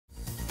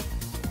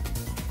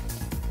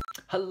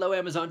Hello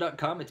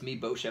Amazon.com, it's me,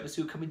 Beau,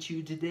 coming to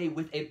you today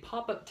with a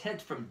pop-up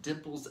tent from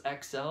Dimples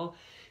XL.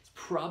 It's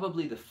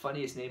probably the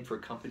funniest name for a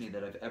company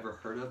that I've ever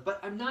heard of, but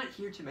I'm not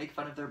here to make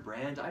fun of their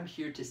brand. I'm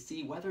here to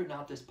see whether or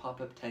not this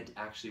pop-up tent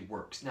actually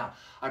works. Now,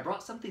 I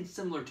brought something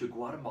similar to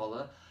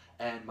Guatemala,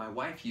 and my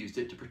wife used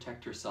it to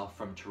protect herself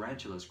from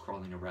tarantulas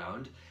crawling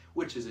around,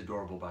 which is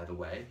adorable, by the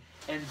way.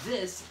 And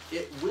this,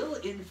 it will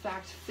in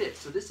fact fit.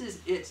 So this is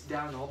it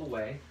down all the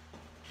way,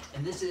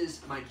 and this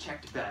is my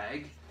checked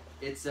bag.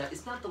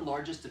 It's not the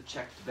largest of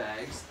checked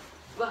bags,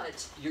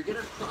 but you're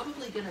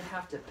probably gonna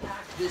have to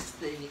pack this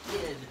thing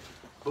in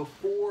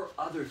before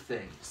other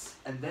things,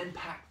 and then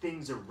pack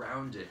things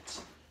around it.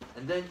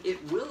 And then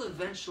it will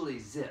eventually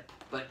zip,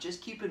 but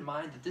just keep in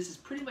mind that this is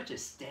pretty much a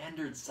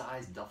standard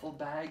size duffel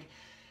bag,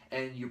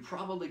 and you're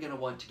probably gonna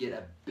want to get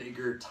a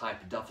bigger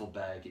type duffel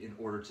bag in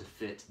order to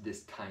fit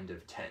this kind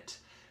of tent.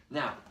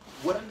 Now,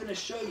 what I'm gonna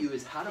show you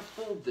is how to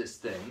fold this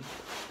thing.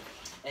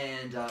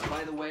 And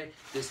by the way,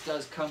 this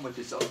does come with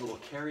its own little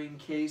carrying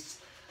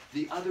case.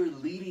 The other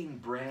leading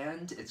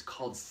brand, it's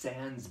called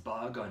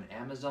Sansbug on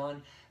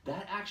Amazon,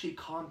 that actually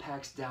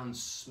compacts down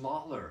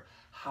smaller.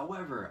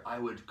 However, I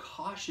would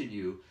caution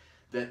you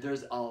that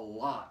there's a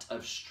lot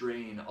of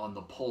strain on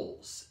the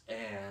poles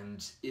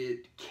and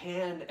it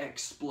can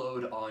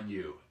explode on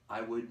you.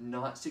 I would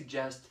not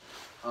suggest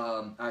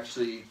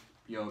actually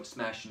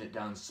smashing it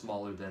down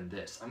smaller than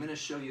this. I'm gonna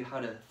show you how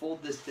to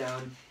fold this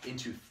down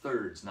into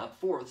thirds, not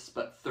fourths,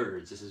 but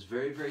thirds. This is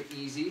very, very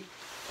easy.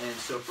 And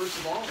so first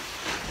of all,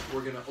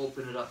 we're gonna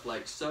open it up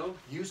like so.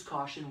 Use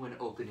caution when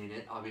opening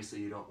it.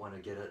 Obviously you don't wanna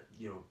get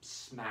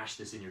smash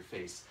this in your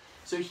face.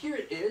 So here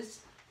it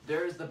is,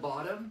 there's the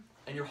bottom,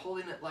 and you're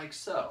holding it like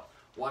so.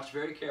 Watch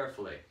very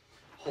carefully.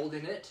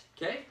 Holding it,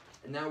 okay?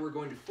 And now we're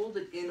going to fold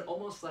it in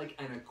almost like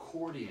an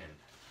accordion.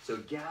 So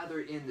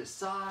gather in the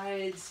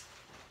sides,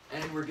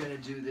 and we're gonna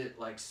do that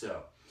like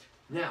so.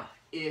 Now,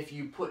 if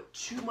you put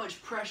too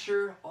much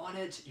pressure on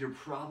it, you're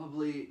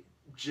probably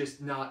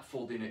just not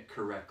folding it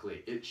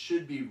correctly. It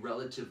should be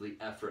relatively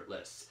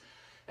effortless.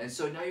 And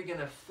so now you're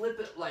gonna flip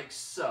it like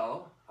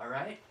so, all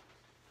right?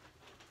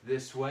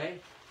 This way,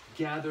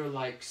 gather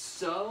like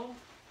so.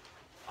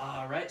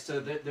 All right, so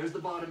there's the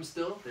bottom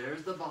still,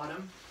 there's the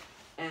bottom.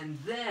 And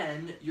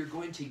then you're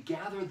going to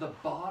gather the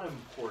bottom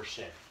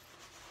portion.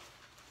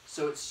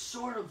 So it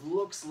sort of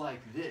looks like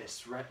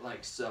this, right,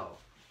 like so.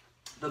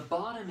 The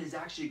bottom is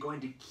actually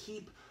going to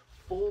keep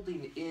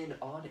folding in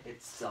on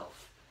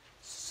itself.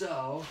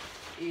 So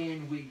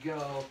in we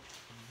go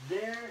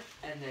there,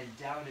 and then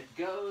down it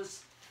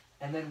goes.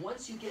 And then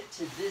once you get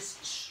to this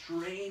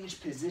strange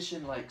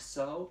position like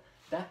so,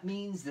 that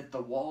means that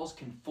the walls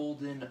can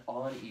fold in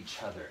on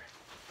each other.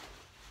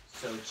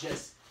 So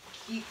just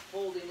keep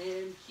folding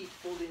in, keep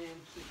folding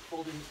in, keep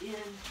folding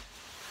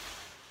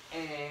in,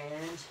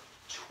 and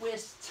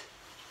twist.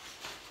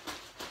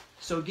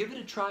 So give it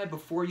a try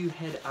before you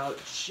head out,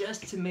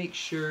 just to make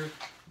sure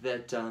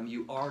that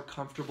you are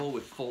comfortable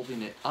with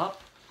folding it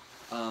up.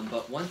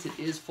 But once it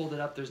is folded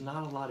up, there's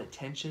not a lot of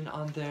tension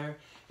on there.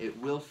 It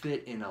will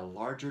fit in a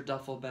larger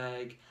duffel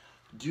bag.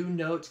 Do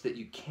note that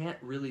you can't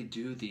really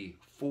do the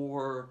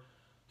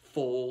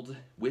fold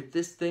with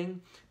this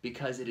thing,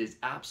 because it is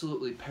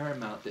absolutely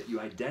paramount that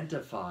you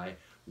identify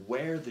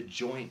where the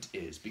joint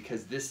is,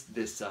 because this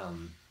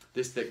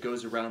that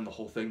goes around the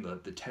whole thing,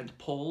 the tent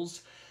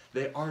poles,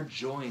 they are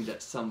joined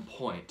at some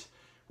point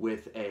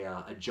with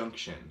a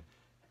junction.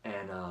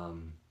 And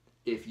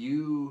if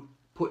you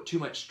put too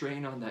much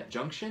strain on that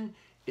junction,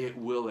 it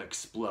will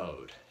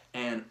explode.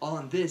 And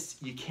on this,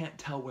 you can't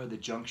tell where the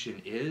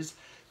junction is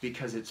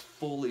because it's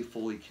fully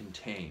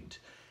contained.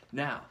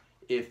 Now,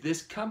 if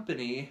this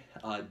company,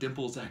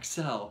 Dimples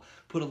XL,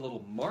 put a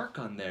little mark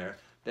on there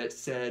that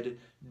said,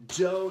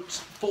 don't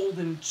fold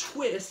and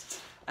twist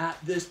at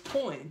this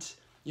point,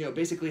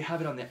 basically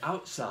have it on the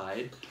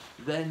outside,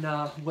 then,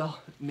 well,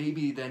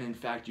 maybe then in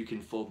fact you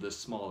can fold this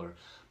smaller.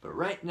 But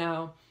right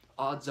now,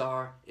 odds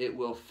are it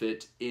will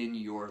fit in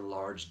your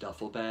large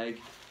duffel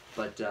bag.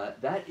 But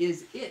that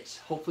is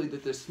it. Hopefully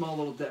that this small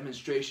little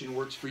demonstration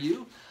works for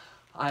you.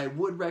 I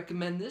would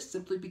recommend this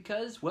simply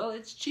because, well,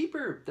 it's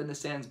cheaper than the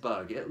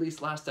Sansbug, at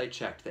least last I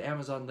checked. The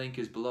Amazon link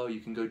is below. You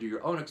can go do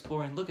your own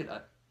exploring, look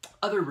at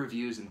other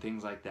reviews and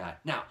things like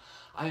that. Now,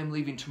 I am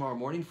leaving tomorrow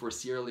morning for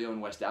Sierra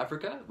Leone, West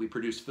Africa. We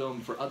produce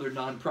film for other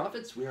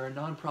nonprofits. We are a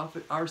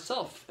nonprofit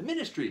ourselves, a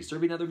ministry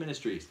serving other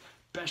ministries.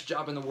 Best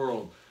job in the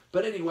world.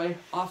 But anyway,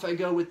 off I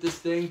go with this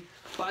thing.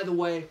 By the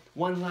way,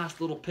 one last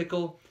little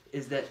pickle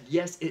is that,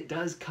 yes, it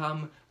does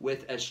come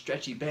with a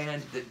stretchy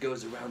band that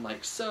goes around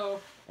like so,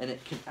 and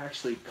it can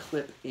actually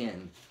clip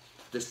in.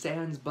 The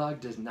Sansbug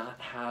does not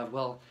have,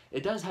 well,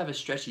 it does have a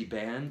stretchy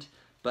band,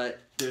 but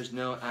there's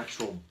no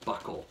actual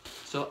buckle.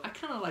 So I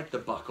kind of like the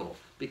buckle,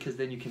 because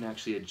then you can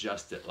actually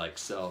adjust it like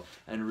so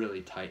and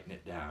really tighten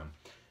it down.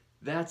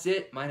 That's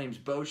it. My name's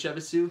Beau.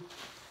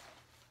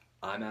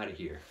 I'm out of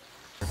here.